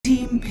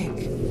Team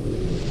pick.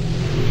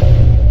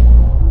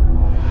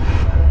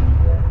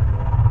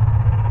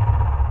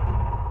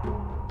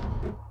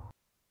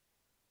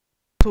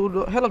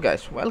 Hello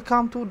guys,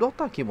 welcome to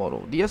Dota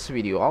Kimono. This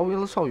video I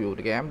will show you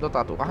the game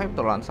Dota 2. I have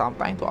to run some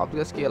time to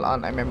upgrade skill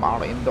on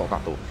MMR in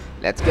Dota 2.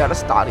 Let's get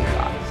started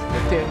guys.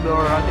 The team they're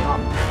running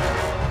on.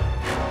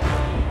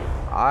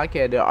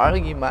 Okay, the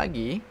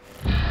Argy-Maggy.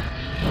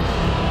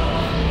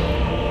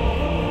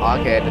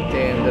 Okay, the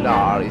team that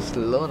are is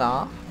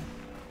Luna.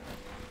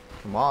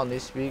 Come on,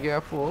 just be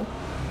careful.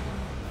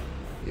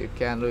 You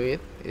can do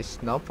it.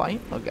 It's no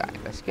point. Okay,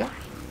 let's go.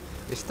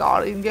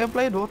 Start in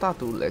gameplay Dota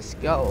 2. Let's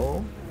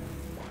go.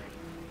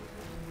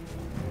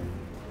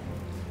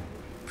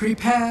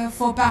 Prepare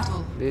for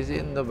battle. This is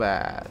in the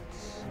bag.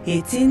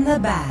 It's in the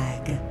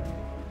bag.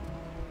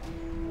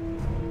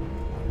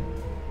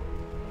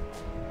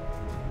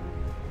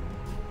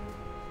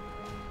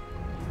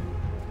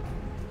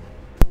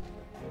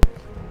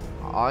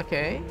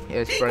 Okay,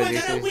 yes,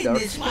 this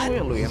is the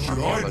will win.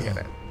 Okay, look at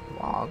it.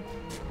 Wow.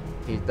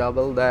 He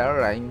doubled their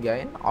rank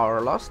gain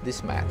or lost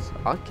this match.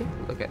 Okay,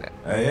 look at it.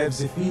 I have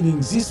the feeling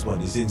this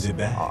one is in the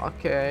bag.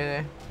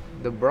 Okay,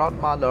 the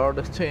Broodmother,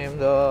 the team,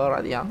 the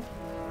Radiant.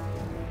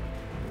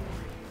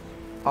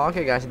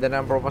 Okay guys, the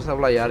name professional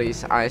player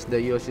is Ice the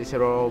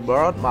UC0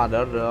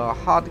 Broodmother, the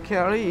hard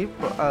carry,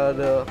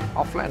 the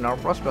offlaner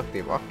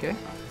perspective. Okay,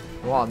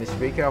 one is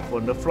be careful.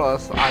 The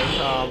first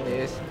item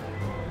is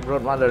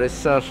Broodmother is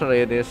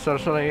sorcery,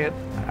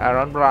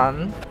 Aaron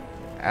Brand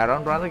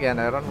again,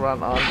 Aaron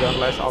Brand on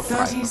Gunless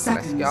Outright.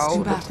 Let's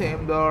go. The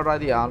team the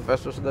Radiant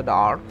versus the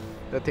Dark.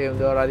 The team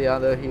the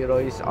Radiant, the hero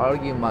is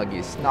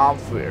Argy-Maggy,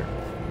 Snapfear,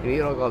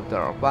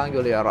 Gyrocopter,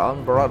 Bangulier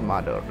on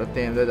Broodmother. The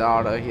team that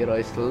are the hero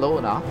is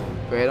Luna,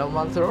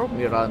 Monster,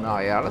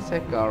 Miranair,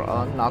 Seeker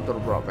on Nature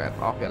Prophet.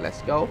 Okay,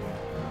 let's go.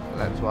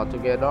 Let's work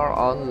together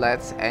on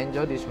let's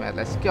enjoy this match.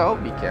 Let's go.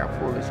 Be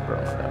careful this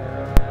Broodmother.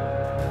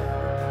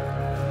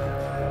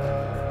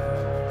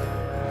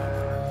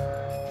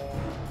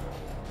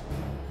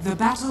 The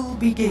battle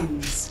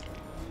begins.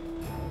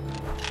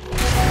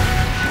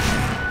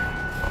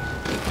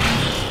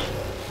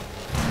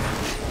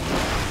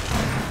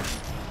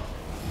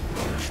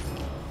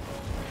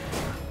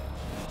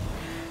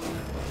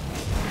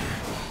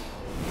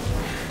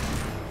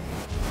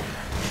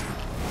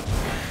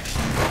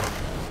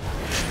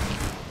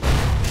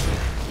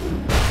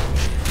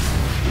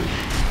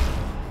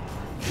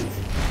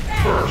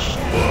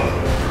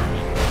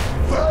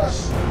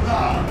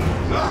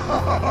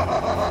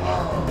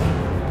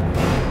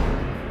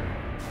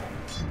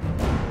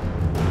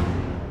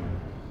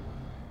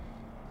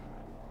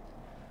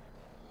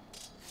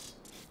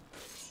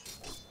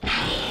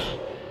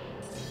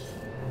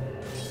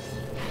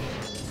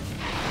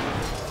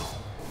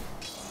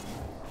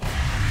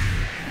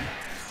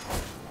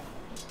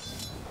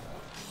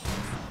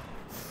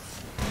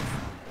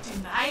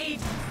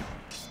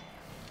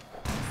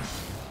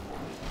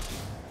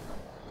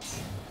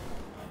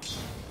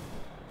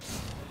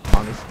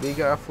 Be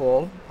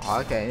careful.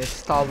 Okay,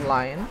 it's top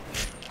line.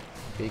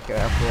 Be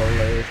careful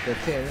is the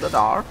team the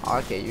Dark.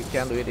 Okay, you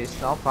can do it.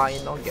 It's not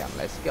fine no game.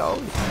 Let's go.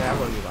 It's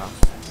never give up.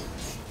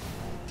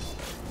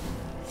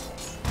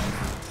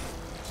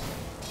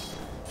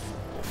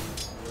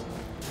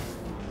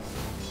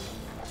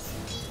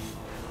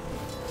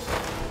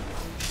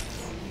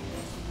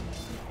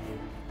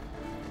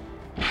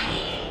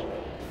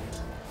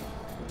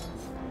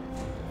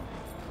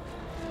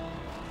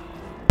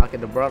 Okay,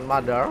 the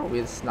Broodmother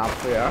with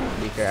Snapfear.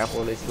 Be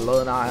careful, it's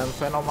Luna and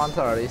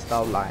Phenomancer is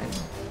top line.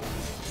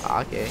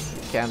 Okay,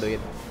 you can do it.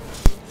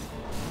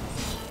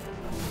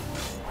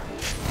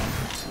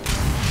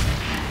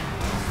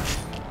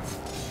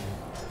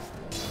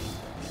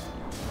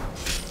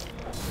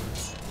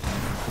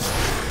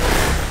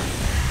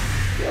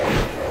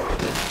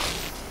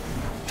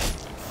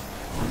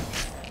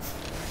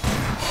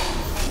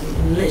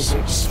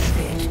 Lizard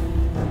spit.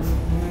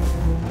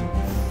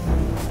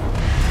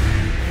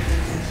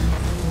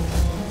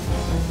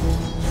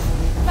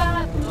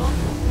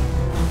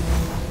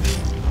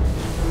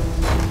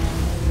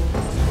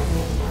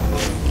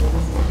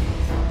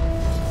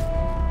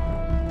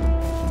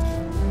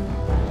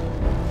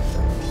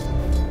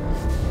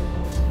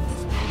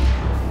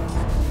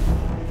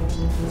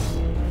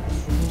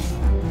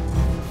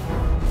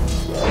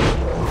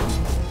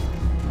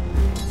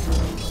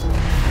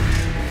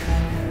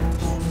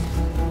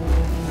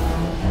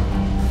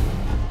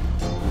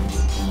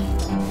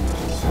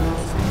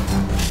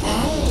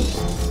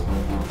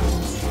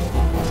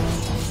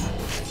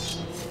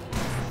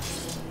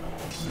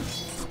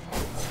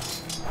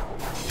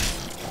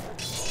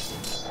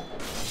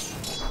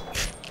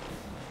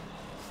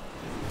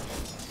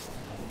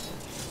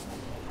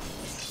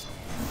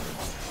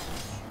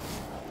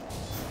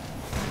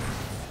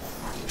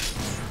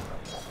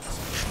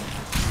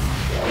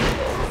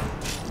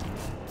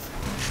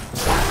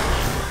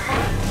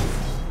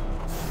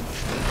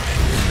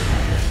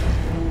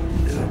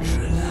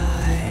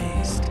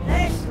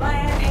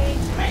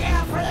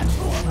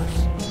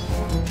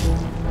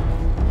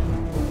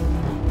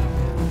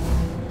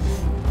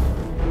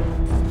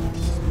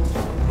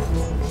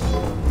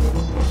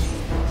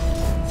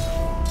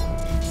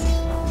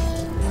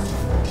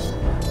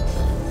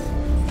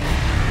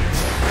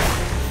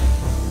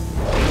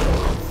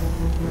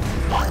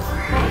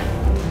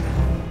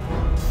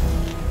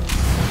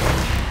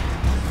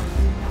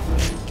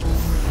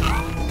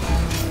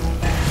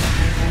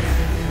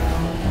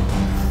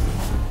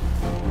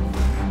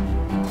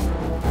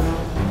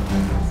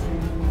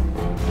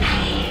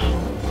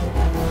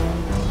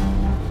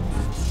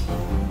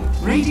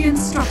 Radiant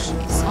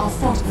structures are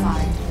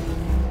fortified.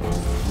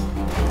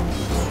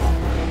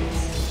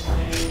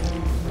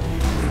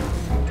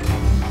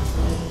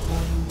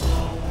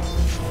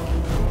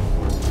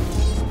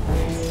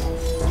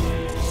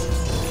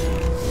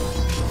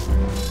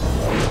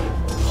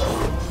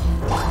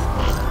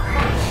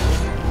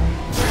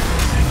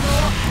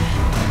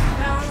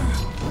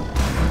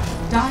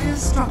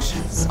 Dire's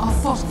structures are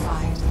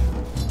fortified.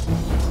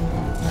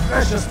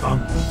 Precious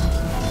bounty.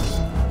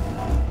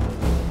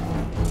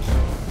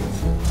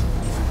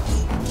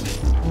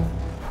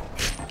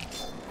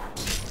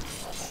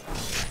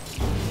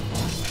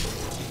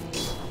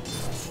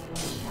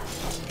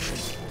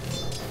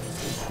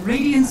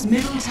 Radiant's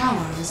middle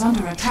tower is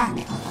under attack.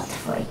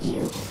 For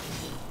you.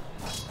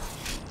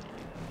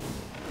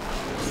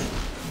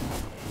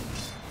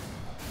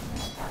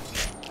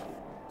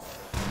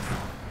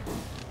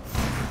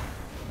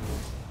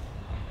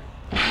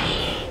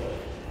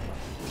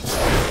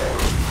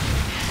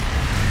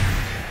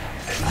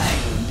 I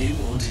only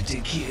wanted to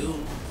kill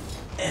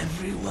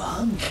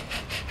everyone.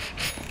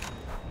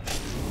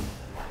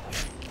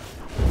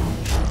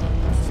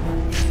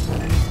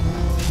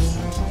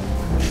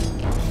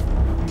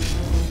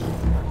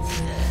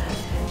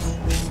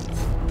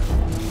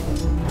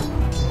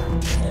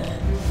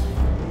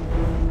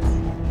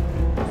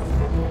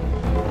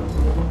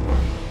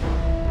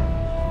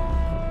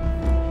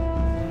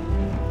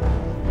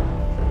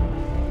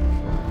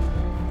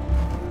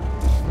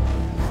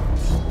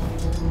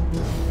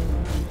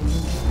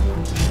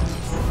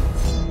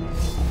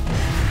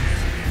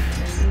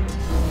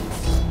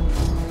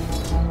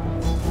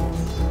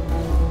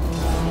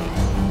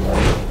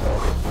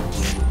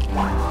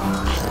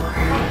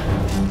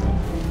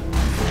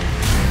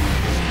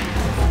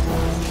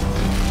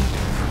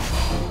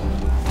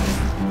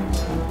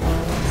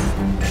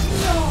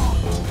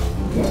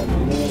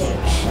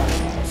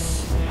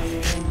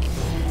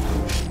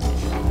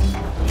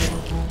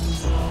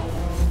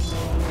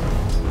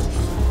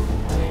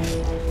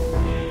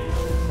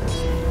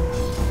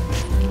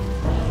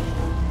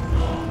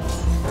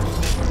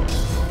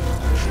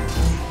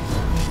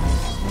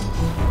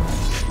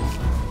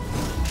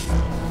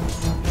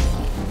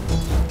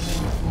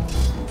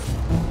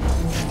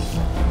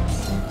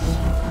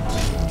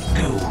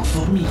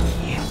 Me.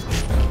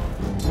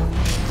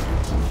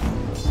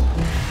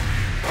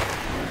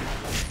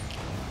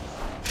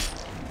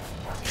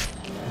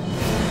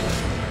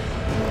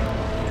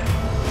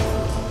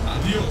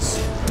 Adiós,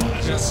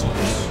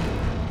 payasos.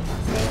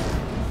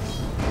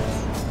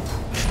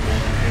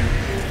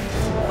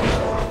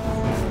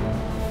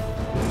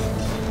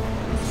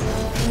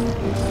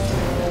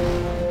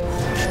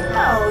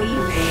 Oh,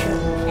 you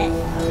should.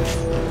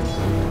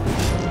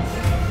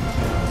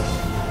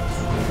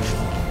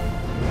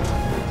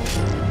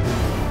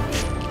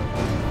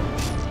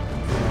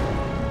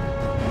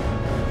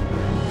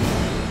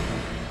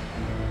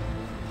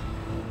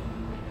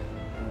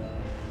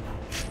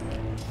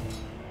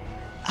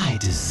 I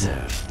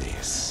deserve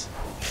this.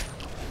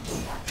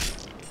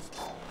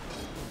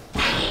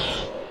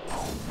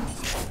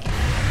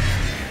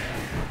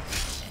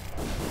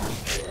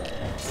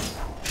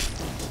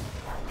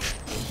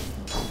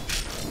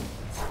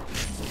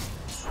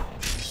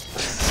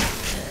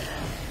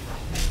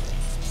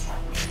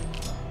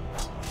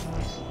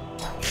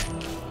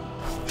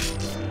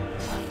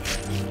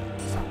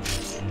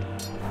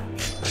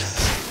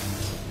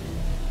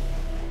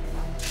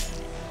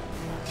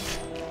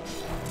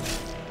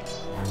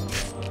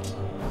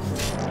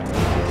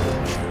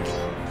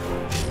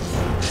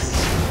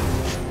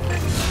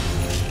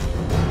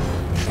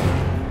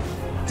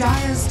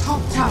 Dire's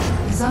top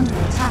tower is under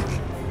attack.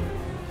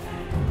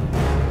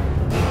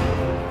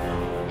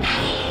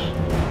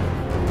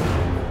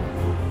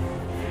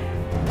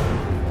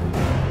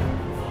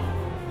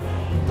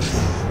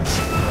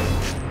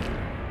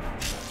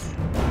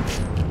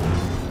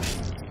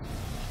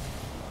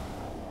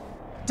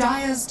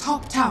 Dire's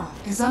top tower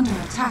is under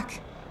attack.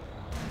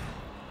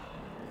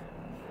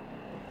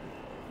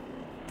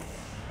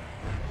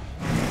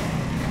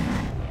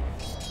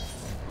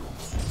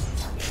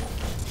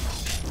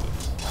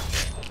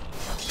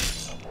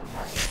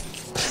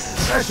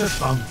 Precious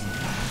bounty.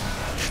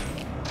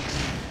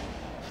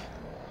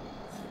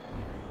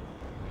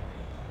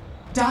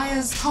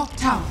 Dire's top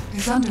tower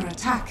is under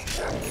attack.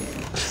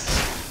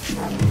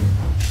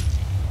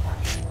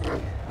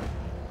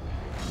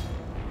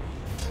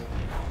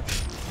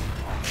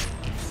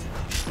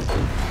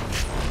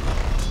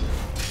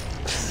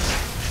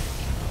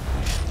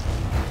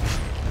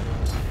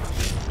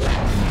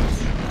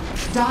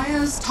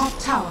 Dire's top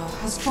tower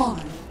has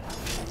fallen.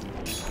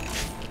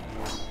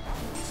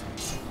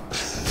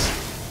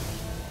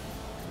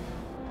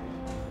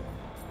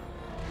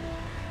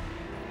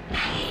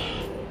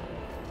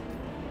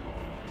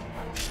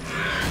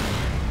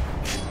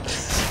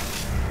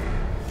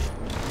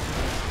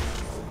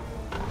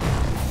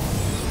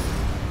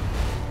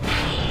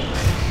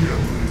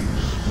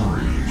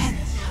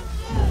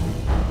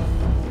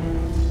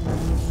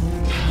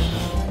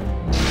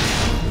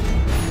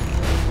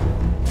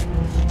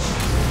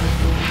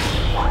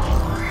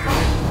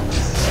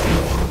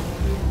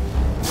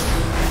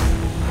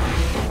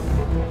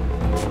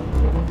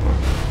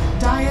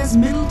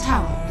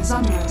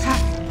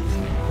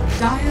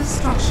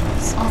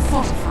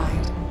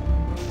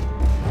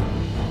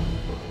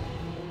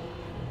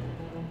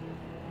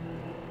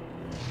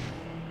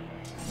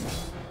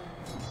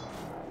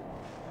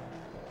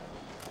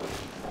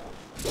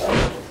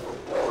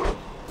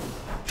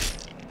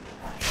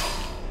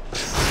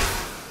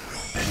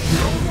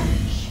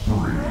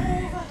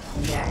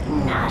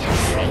 Not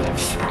afraid of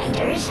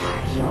spiders,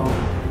 are you?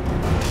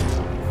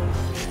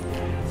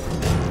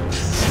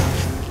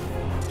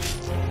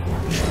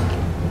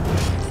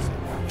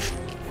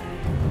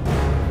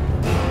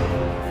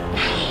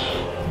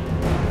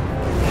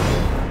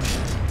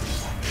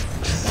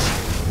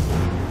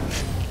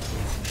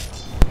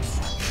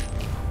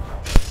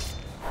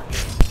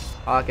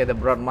 Okay, the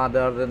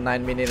Broodmother, the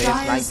 9 minutes is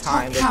night Dire's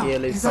time, the top kill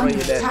tower is is 3, under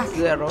that's attack.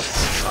 0.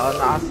 An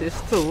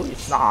assist 2,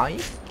 it's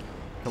nice.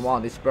 Come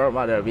on, this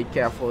Broodmother, be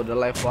careful, the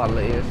level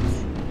is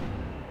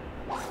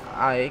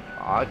 8.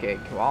 Okay,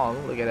 come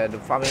on, look at that, the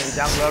farming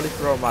jungle, this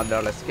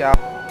Broodmother, let's go.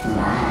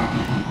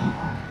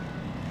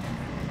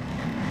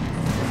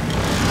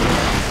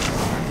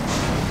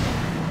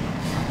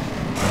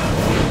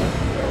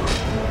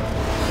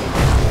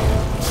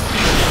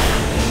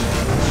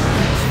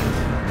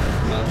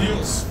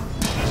 Adios,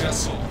 ya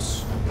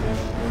somos.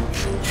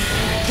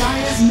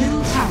 Dire's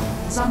middle tower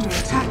is under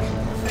attack.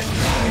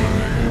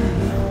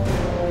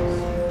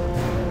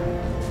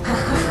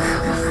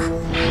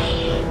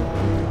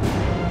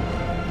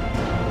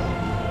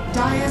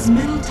 Dire's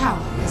middle tower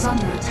is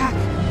under attack.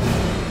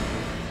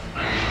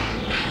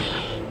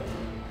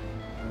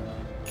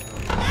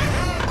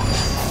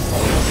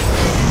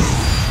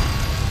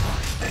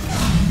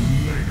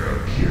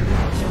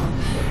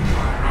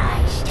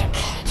 Eyes to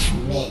catch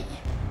me.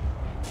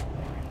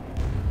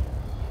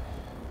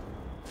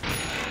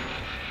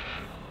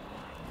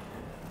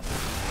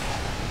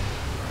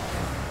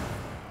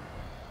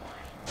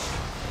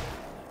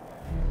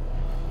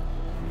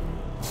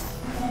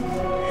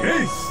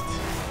 Haste!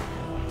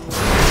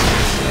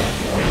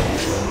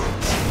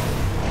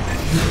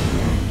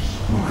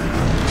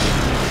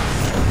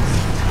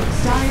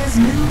 Dire's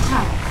middle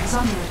tower is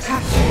under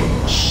attack.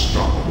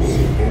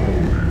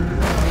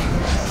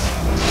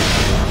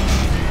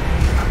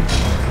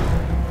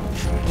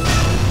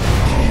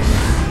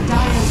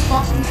 Dire's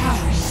bottom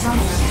tower is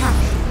under attack.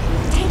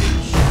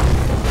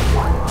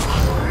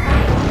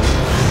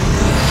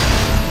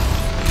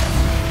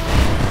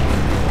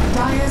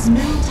 Dire's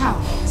middle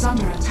tower is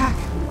under attack.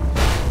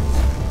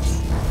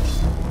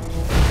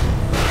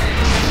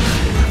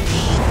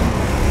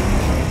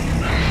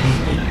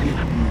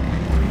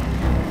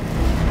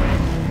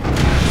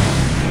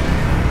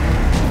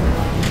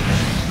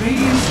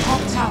 Radiant's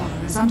top tower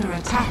is under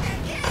attack.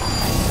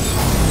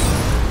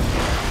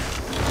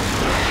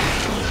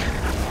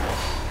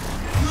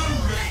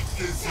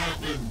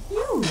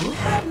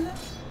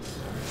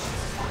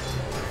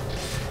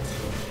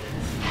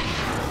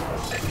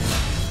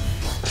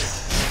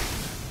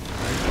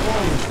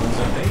 Always was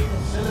a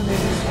maiden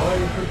centimeters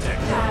oil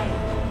protector.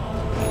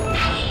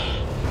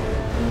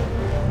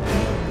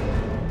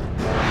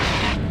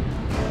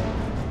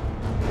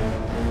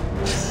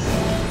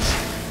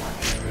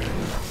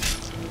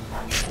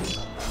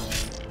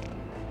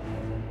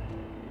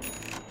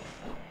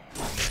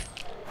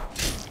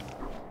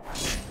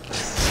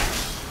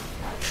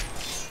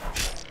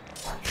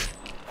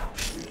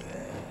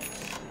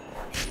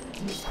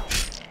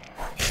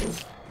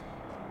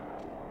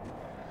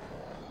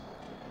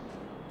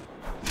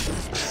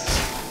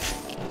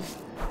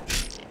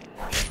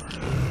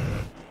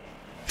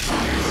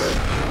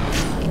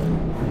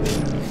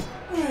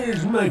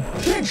 Where's my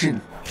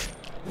pension?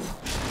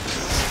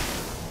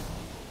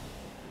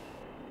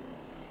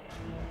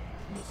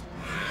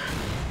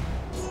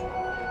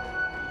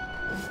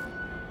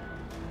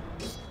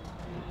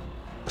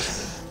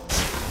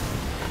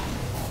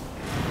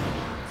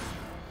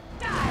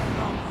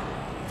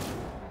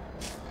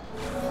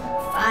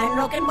 Fine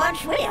looking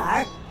bunch we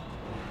are.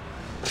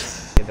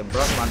 Okay, the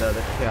Broodmother,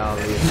 the kill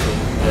is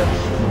the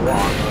 1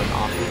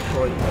 on the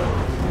 3.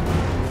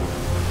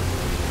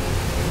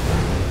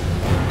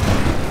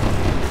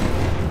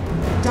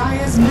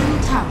 Dire's middle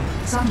tower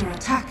is under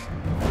attack.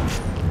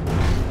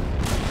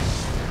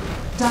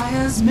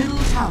 Dire's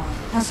middle tower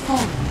has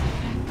fallen.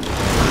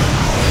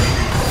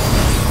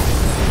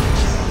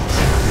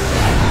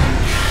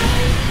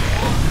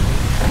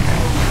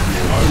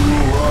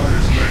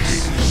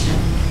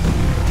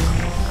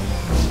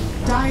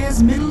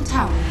 Dire's middle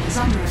tower is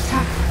under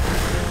attack.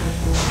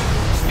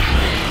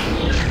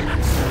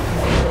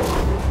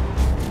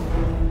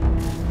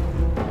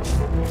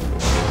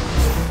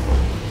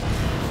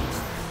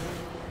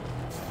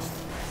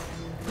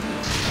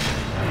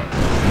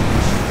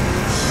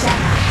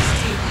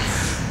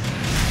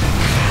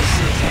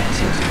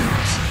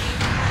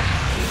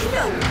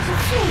 No one's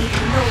afraid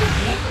of no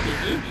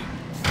enemy.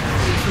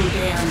 Too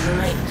damn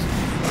late.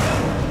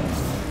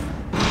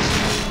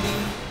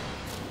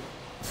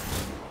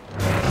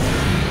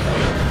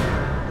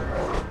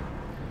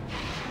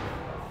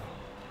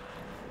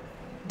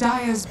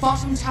 Dire's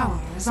bottom tower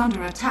is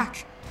under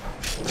attack.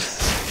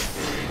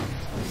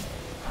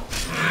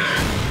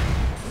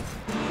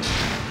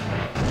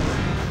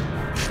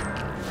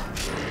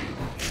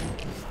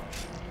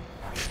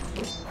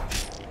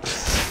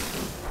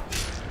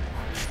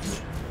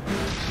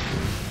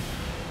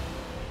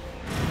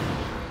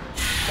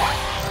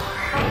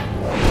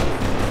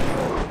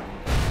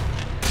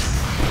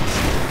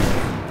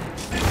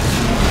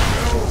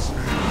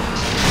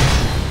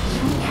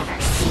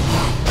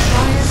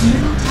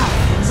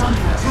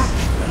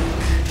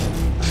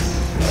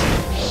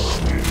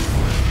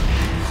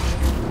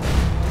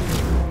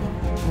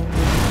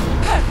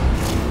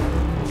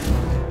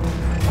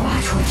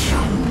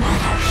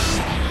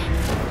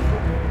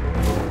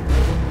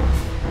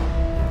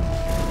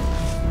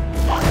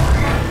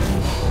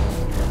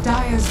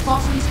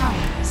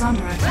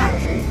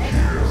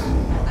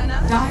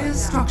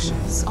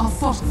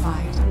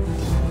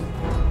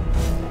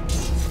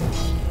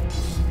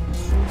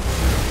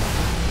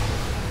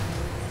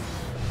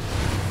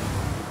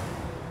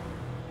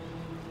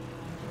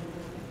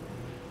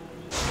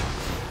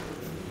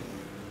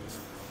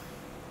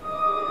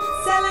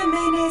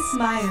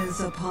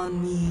 smiles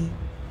upon me.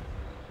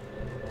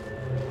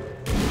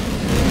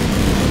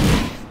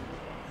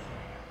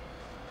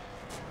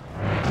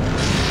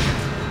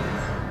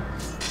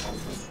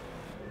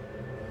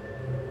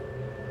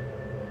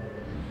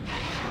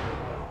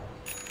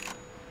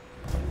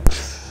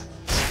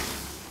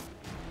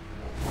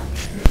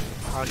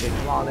 Okay,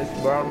 come on, it's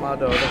Broodmother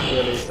The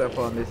Offlaner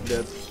 7 is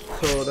dead.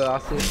 So the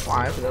assist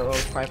 5, the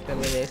 5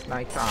 minutes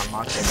night time,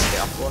 market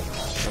careful.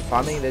 The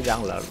farming the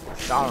jungler,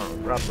 down,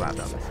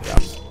 Broodmother, let's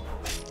go.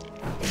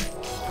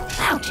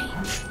 Bounty.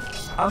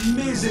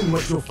 Amazing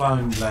what you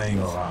find lying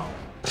around.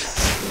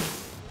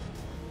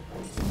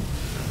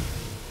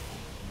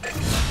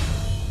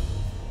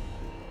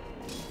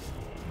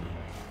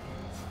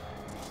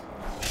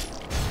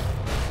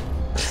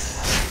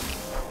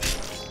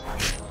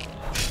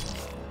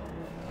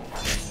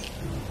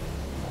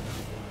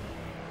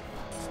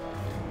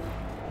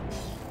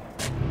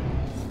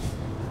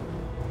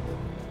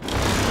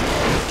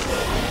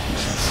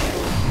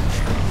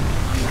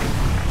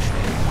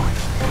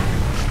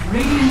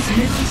 Radiant's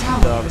middle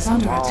tower is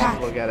under attack.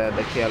 Look at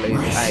the kill is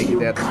like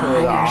that.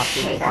 So the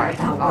assist 5,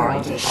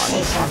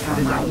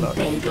 9, the jungler,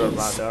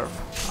 Broodmother.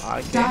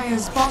 Okay.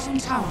 Dire's bottom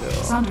tower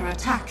is under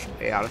attack.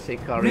 ARC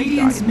curry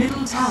Radiant's died.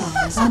 middle tower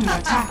is under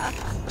attack.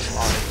 Come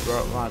on, it's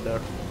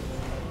Broodmother.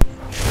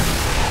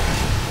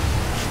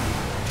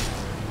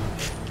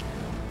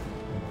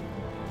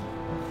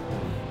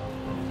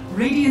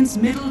 Radiant's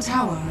middle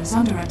tower is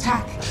under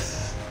attack.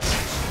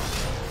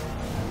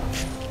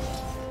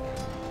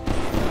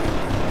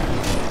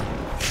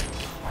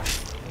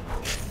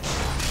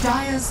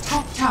 Dire's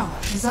top tower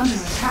is under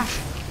attack.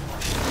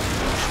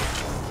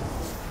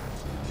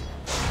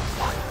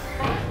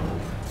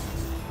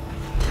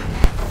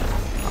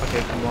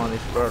 Okay, come on,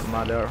 it's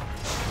Broodmother.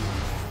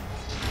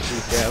 Be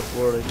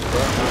careful, it's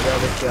Broodmother.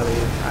 The kill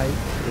is high.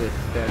 Is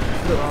dead.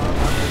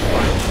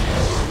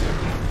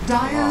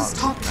 Dire's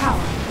top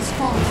tower is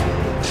falling.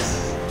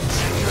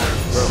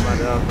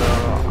 Broodmother, the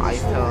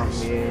item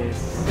is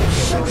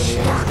 60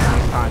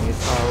 minutes. Time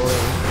is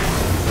already.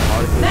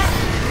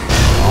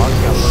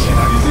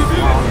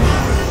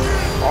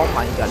 Oh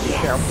my god, be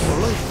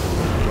careful,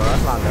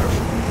 Broodmother.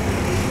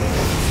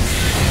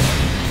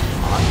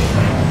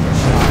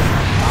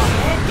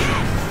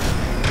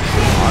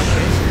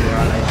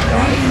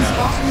 Radiant's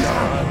bottom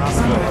tower is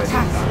under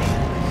attack.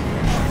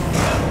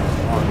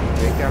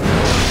 Be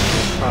careful.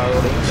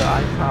 The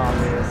item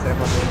is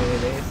 70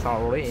 minutes.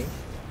 Sorry.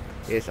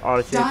 It's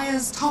also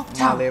Dire's top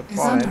tower is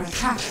under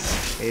attack.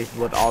 is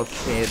what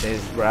outfit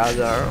his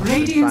brother.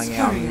 Radiant's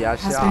Sang courier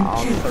Yasha has been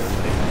on killed.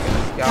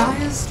 Thursday.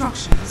 Dire's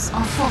structures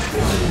are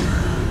fortified.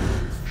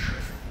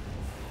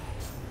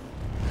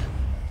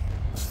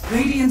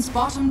 Radiant's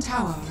bottom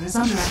tower is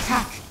under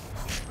attack.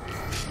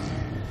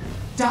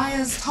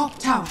 Dire's top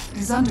tower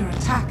is under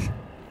attack.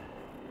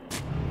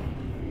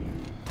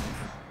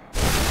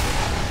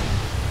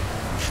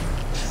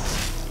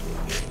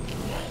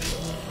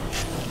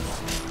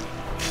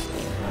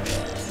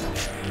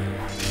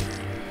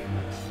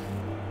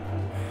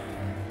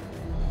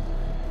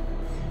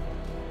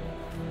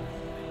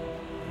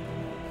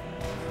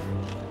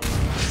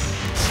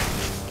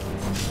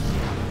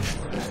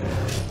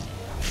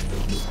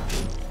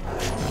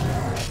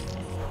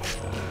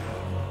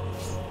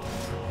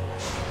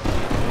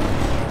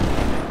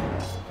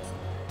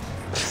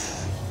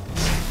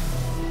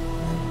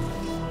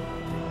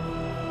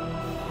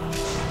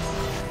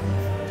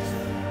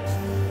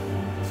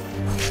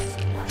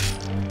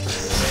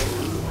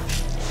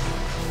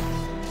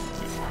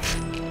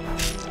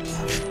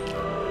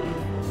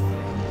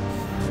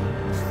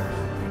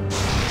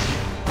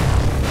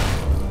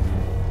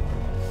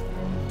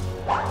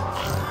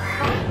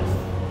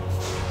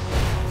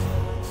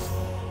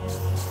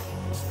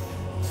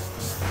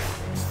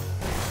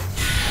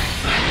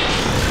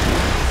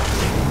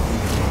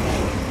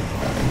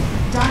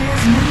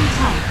 Dire's middle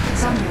tower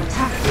is under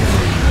attack.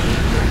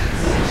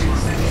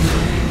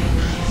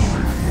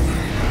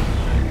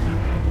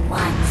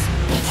 Once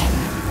bitten.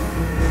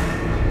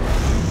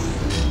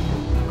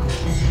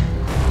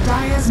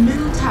 Dire's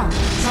middle tower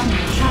is under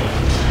attack.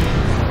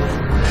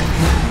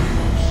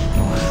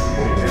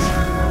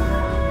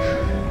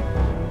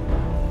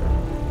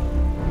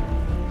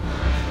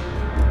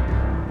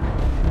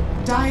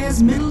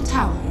 Dire's middle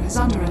tower is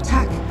under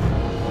attack.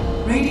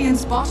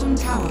 Radiant's bottom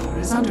tower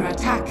is under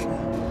attack.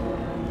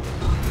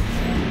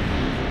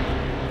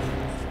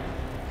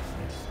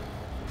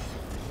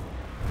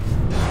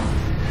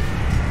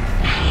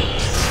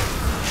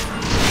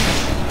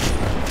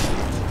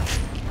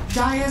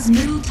 Dire's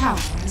middle tower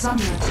is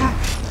under attack.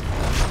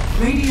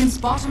 Radiant's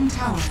bottom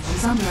tower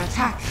is under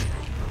attack.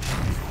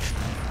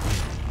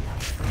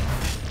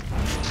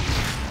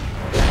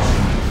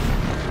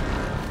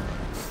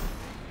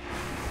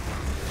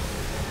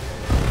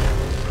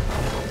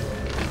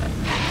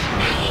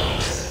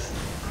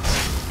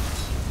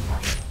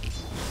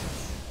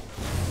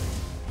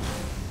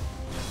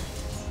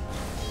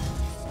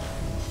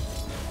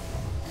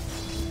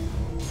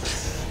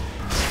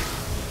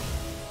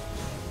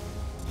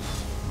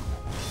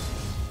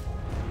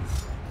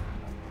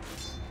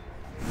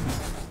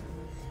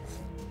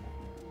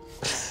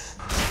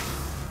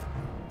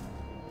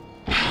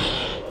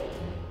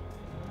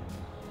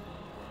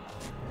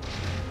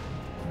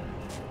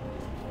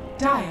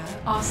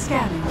 are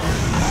scanning.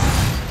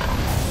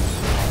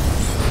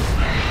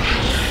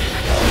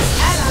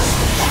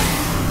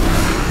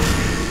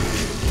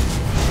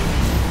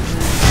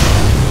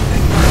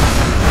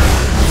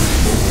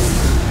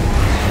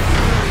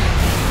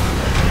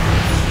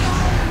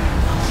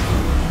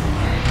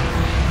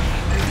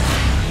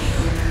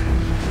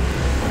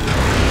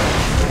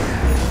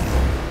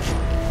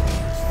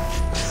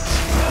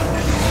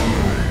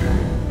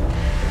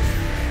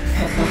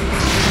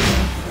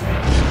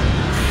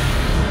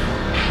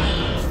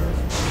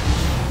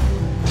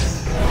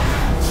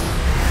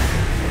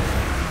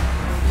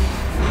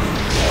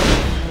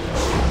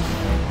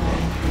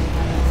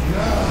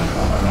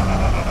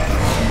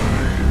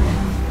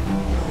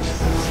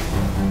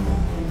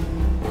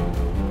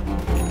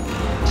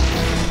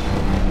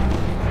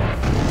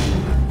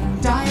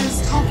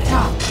 Dire's top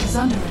tower is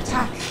under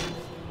attack.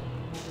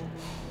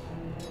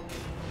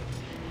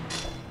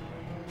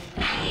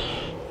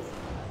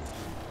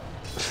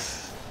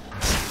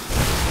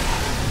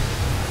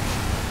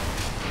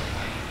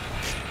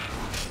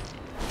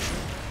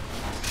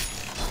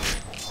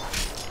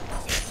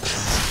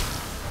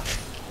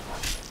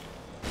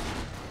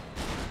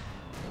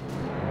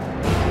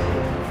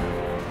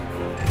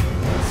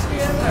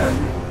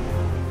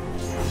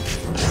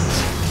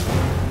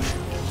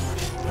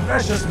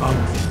 Precious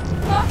monkey.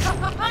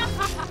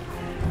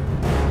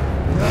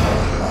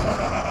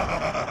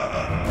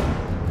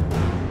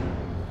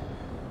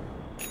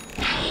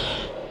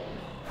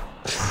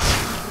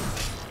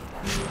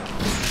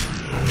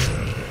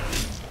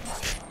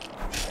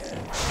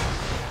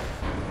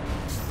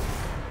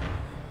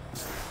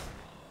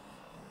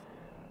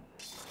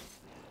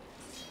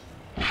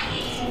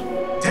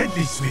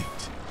 Deadly sweet.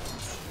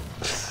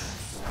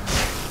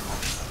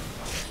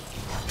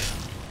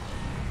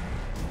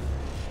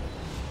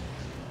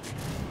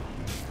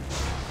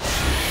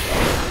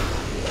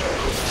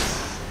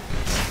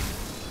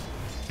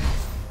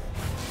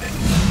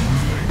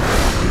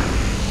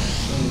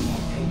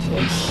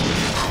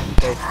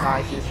 Okay,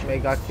 nice. His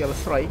mega kill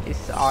strike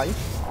is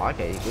ice.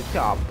 Okay, good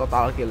job.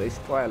 Total kill is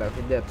 12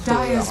 with that.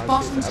 Dire's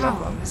bottom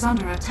tower is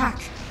under attack.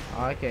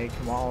 Okay,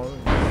 come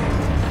on.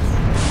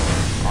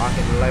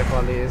 Okay, the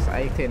level is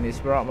 18. His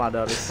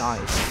Broodmother is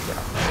nice.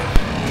 Yeah.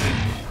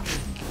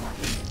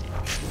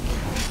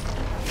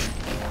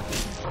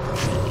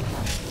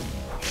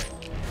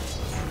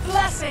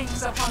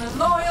 Blessings upon a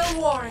loyal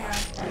warrior.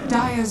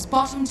 Dire's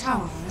bottom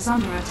tower is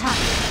under attack.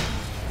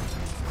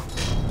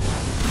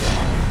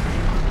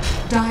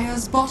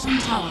 Dire's bottom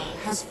tower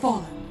has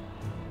fallen.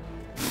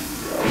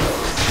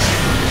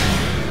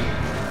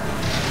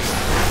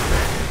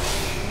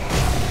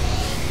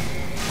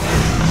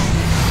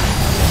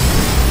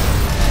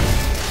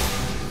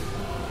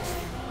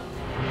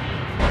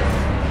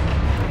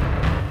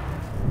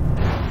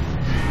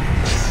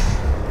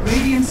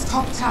 Radiant's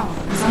top tower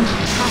is under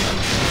attack.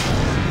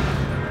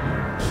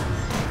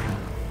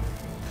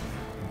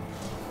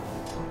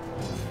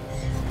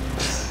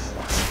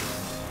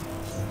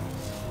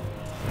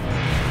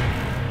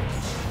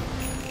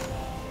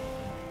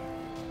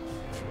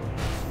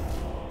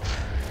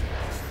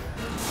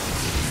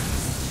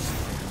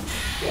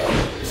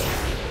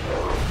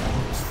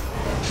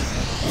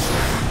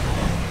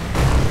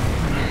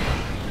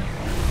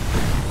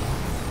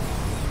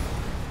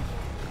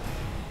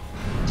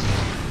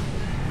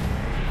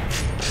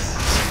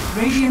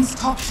 Radiant's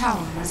top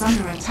tower is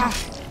under attack.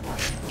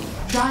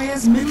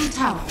 Dire's middle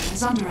tower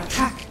is under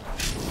attack.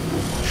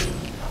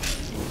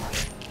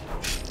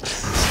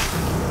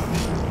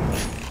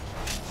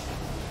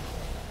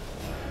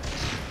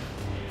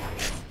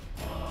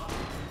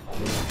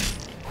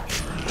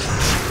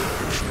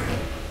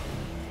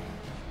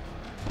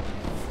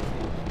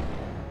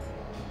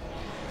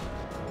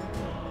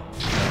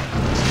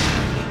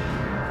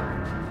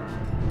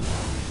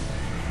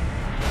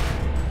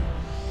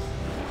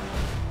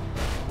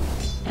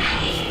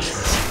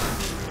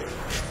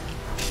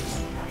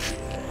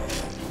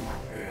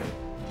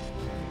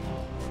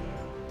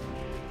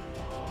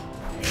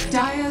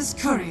 Dire's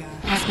courier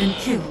has been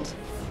killed.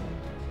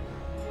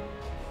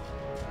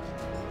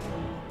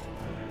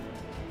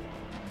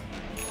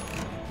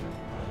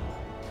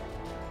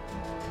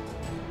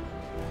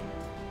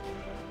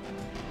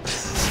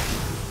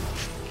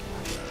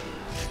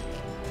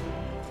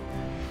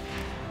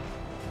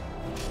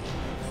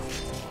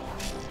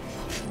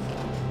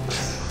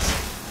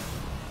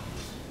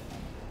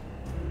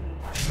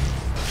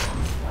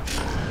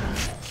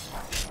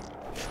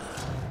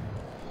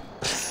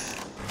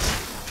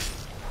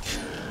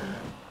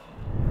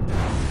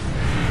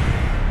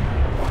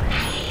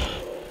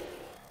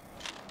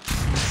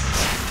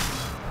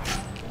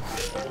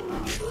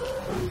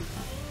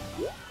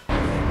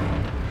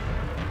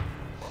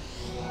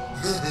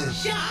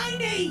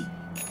 Shiny!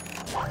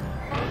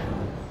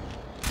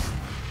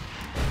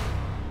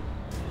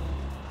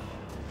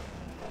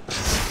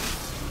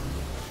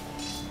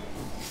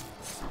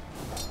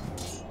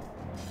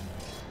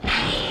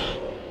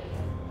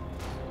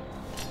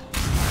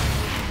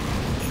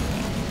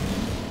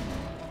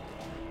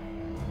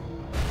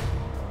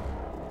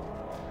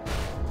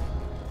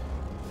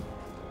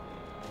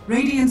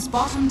 Radiant's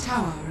bottom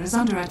tower is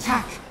under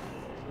attack.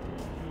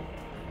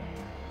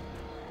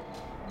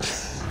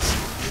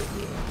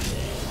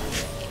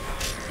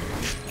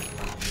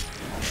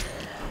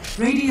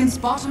 Radiant's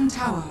bottom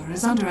tower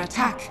is under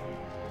attack.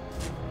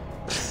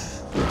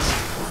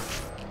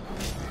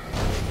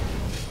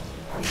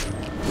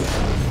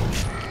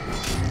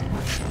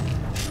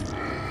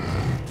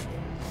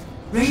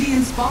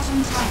 Radiant's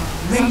bottom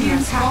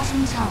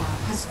tower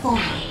has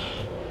fallen.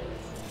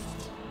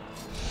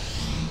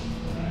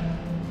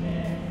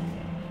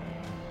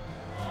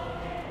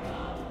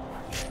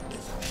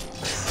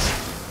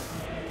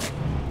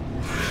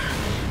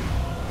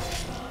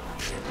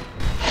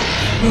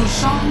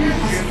 Roshan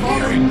has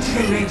fallen to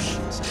the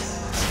Radiant.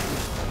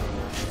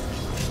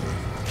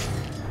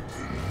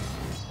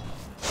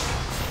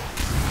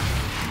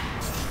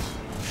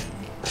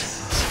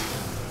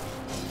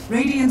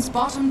 Radiant's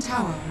bottom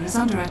tower is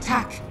under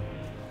attack.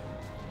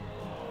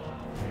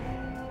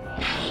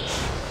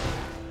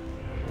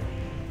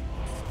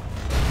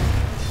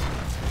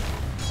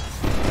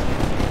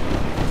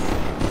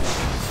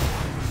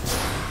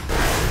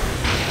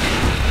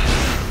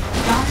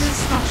 Dire's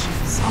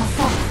structures are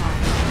fortified.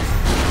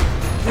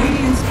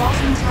 Radiant's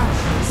bottom tower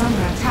is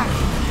under attack.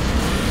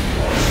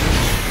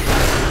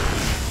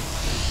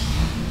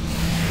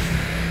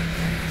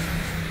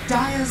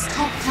 Dire's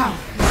top tower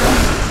is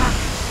under attack.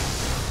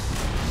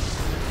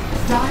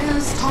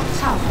 Dire's top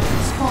tower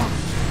is fallen.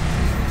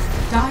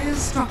 Dire's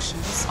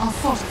structures are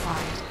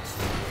fortified.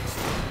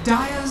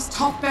 Dire's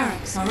top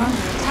barracks are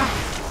under attack.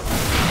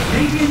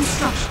 Radiant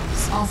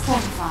structures are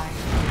fortified.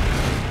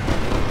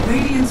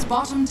 Radiant's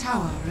bottom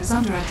tower is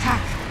under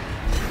attack.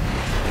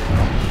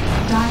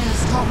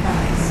 Dire's top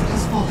barracks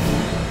has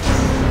fallen.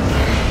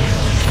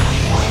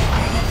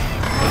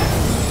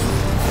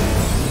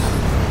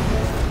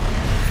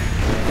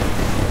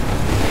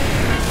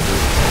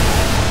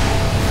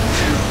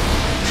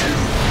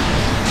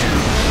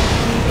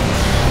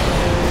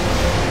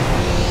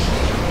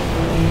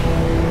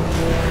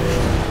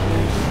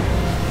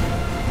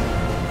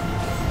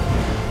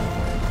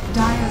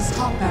 Dire's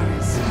top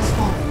barracks has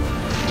fallen.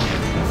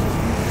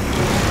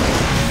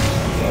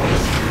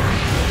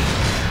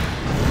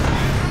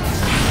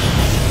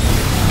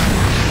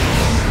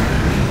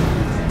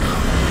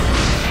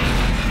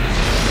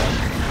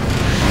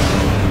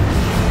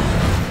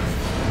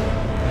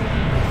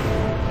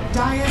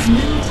 Dire's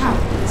middle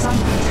tower is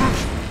under attack.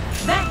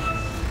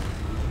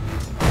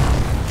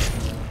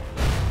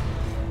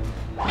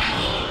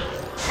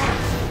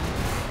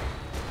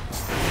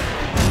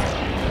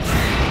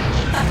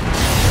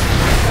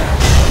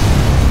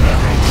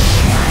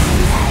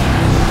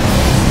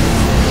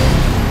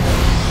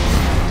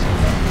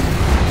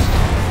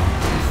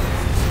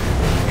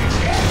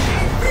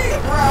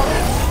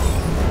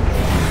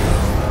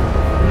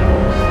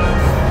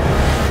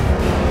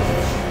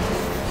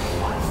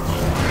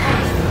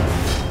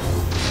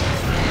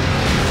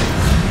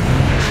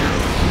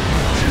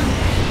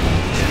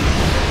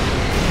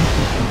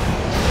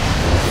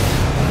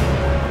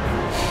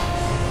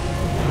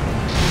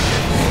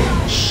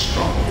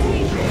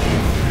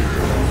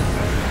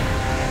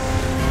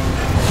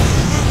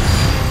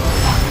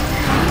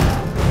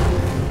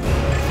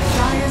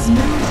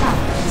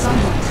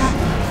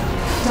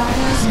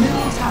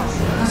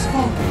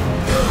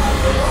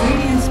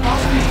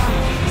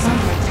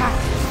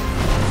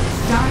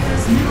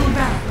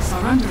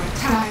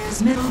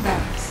 Dire's middle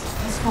barracks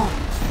has fallen.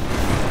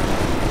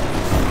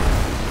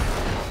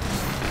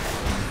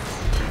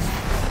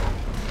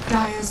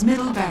 Dire's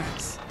middle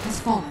barracks has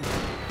fallen.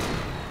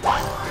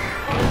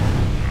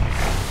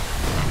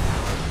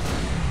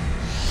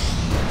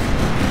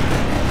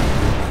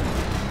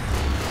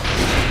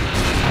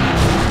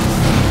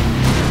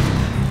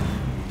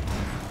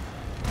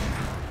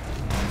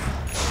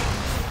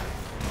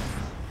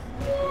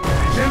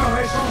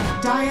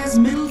 Dire's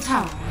middle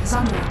tower is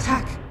under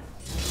attack.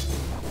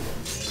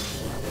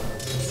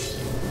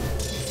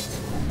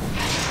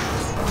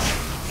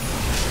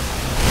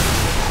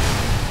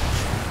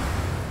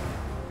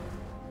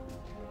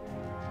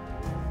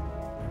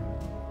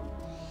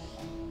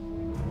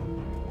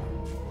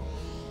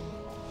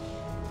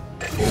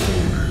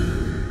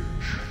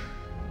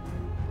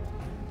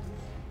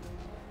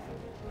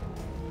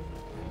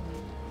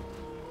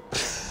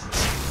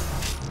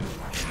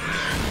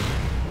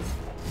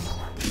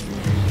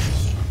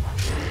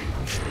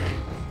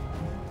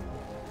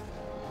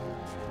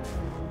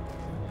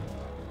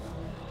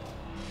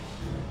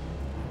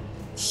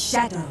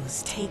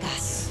 Shadows take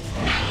us.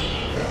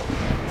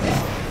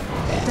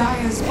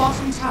 Dire's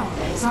bottom tower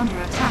is under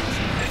attack.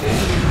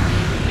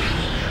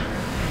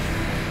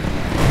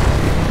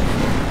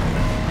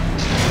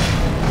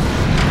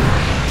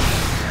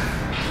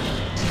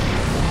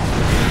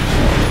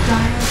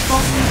 Dire's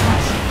bottom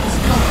tower is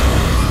gone.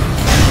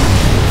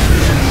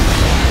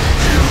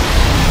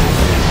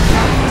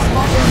 Dire's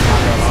bottom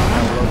tower is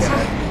under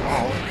attack.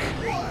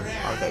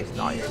 Okay, it's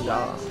nice.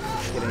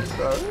 Getting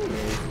started.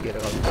 Get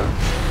it up there.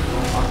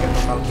 Okay,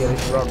 bakal kill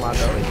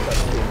Broodmother instead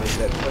of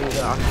that play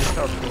the assist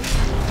 13.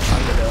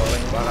 Okay, the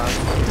ring balance.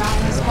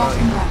 Dire's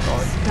bottom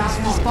barracks.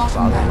 Dire's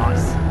bottom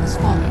barracks has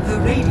fallen. The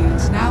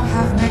Radiant now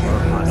have mega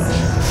creeps.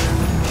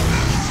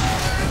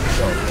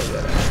 Go, look at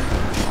that.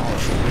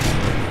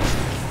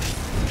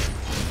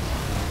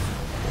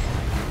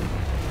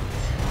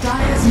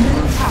 Dire's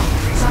middle tower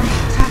is under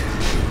attack.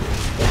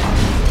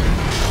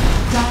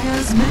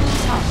 Dire's middle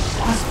tower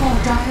has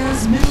fallen.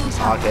 Dire's middle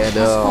tower Okay, has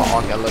the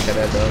fallen. okay, look at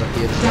that. The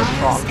hit the Dire's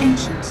front.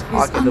 ancient is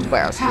Okay, the under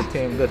best. The attack.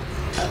 team good.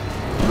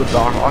 Good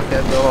dart.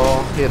 Okay, the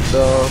hit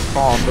the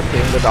front. The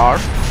team the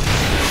dart.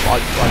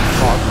 Watch. Let's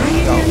go.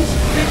 Radiant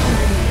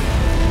victory.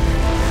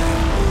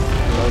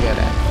 Look at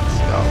that. Let's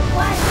go.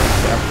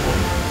 Careful.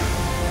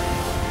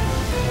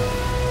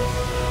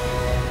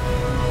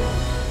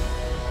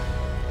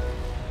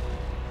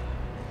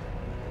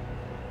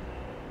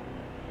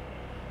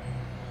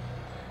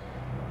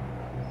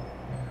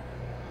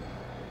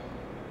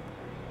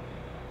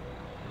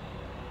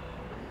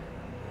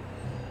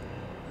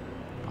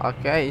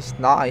 Okay, it's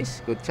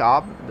nice. Good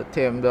job. The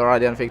team, the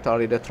Radiant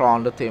victory, the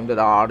Throne, the team, the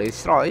Dark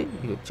destroy.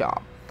 Good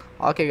job.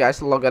 Okay,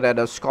 guys, look at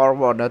the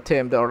scoreboard. The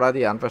team, the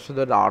Radiant versus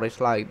the Dark is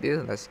like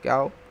this. Let's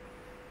go.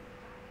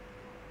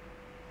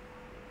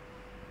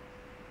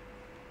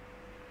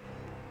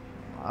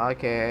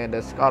 Okay,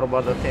 the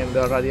scoreboard, the team,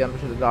 the Radiant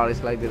versus the Dark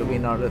is like the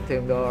winner, the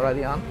team, the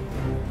Radiant.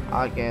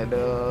 Okay,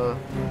 the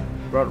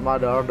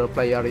Broodmother, the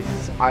player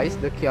is Ice,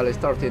 the kill is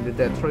 13, the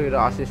death 3,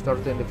 the assist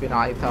 13, the final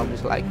item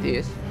is like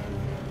this.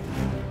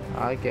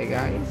 Okay,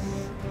 guys,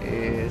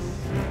 is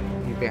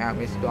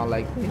UPM is gone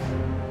like this.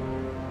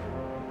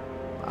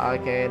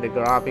 Okay, the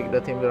graphic,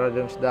 the team, the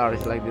Radiant Star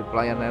is like the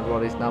player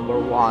level is number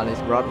 1 is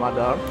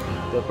Broodmother.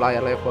 The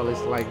player level is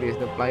like this,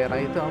 the player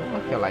item,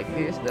 okay, like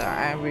this, the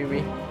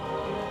MVP.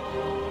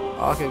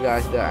 Okay,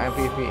 guys, the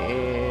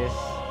MVP is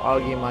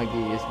Orgi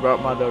Magi is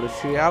Broodmother, the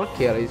serial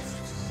kill is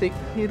 6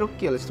 hero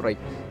kill streak.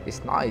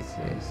 It's nice,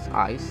 it's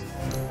nice.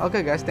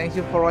 Okay, guys, thank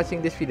you for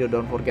watching this video.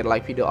 Don't forget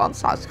like video and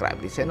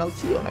subscribe this channel.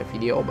 See you on a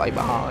video. Bye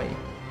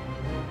bye.